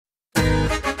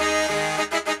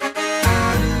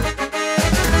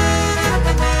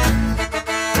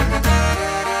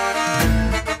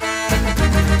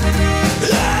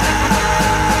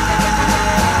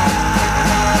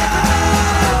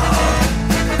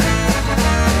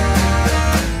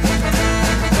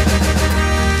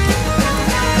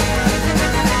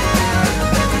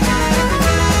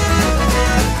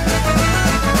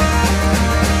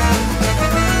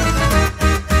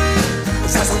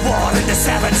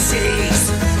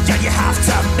seas. Yeah, you have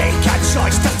to make a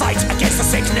choice to fight against the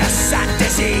sickness and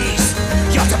disease.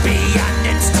 You're to be an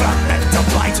instrument of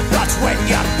light, but when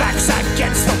your back's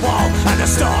against the wall and the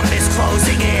storm is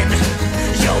closing in,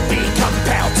 you'll be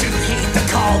compelled to heed the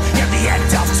call, and the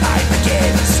end of time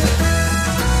begins.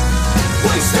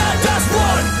 We stand as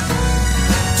one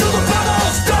till the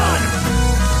battle's done.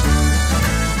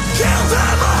 Kill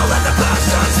them all and the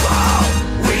bastards fall.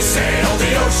 We sail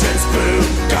the ocean's blue,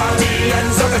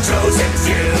 guardians of the chosen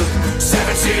few.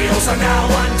 7 seals are now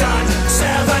undone,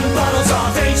 7 bottles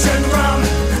of ancient rum.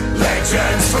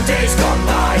 Legends from days gone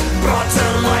by, brought to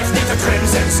life neath the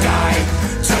crimson sky.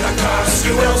 To the curse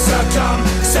you will succumb,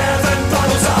 7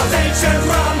 bottles of ancient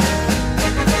rum.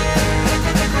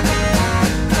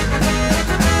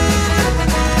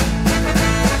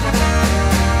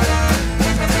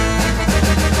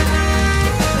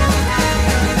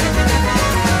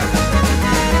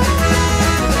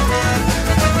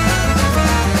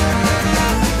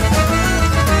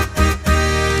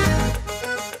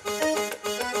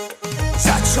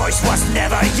 Choice was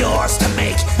never yours to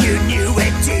make. You knew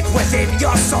it deep within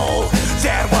your soul.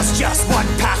 There was just one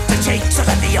path to take, so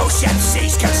let the ocean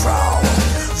seize control.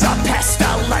 The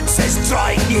pestilence is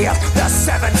drawing near, the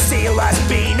 7th seal has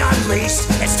been unleashed.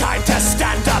 It's time to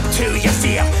stand up to your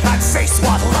fear and face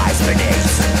what lies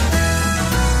beneath.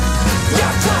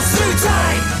 You've crossed through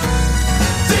time,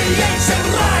 the ancient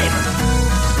line.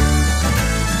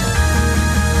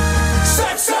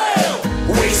 Set sail!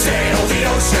 We sail the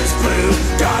ocean's blue,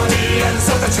 guardians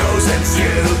of the chosen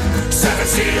few. 7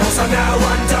 seals are now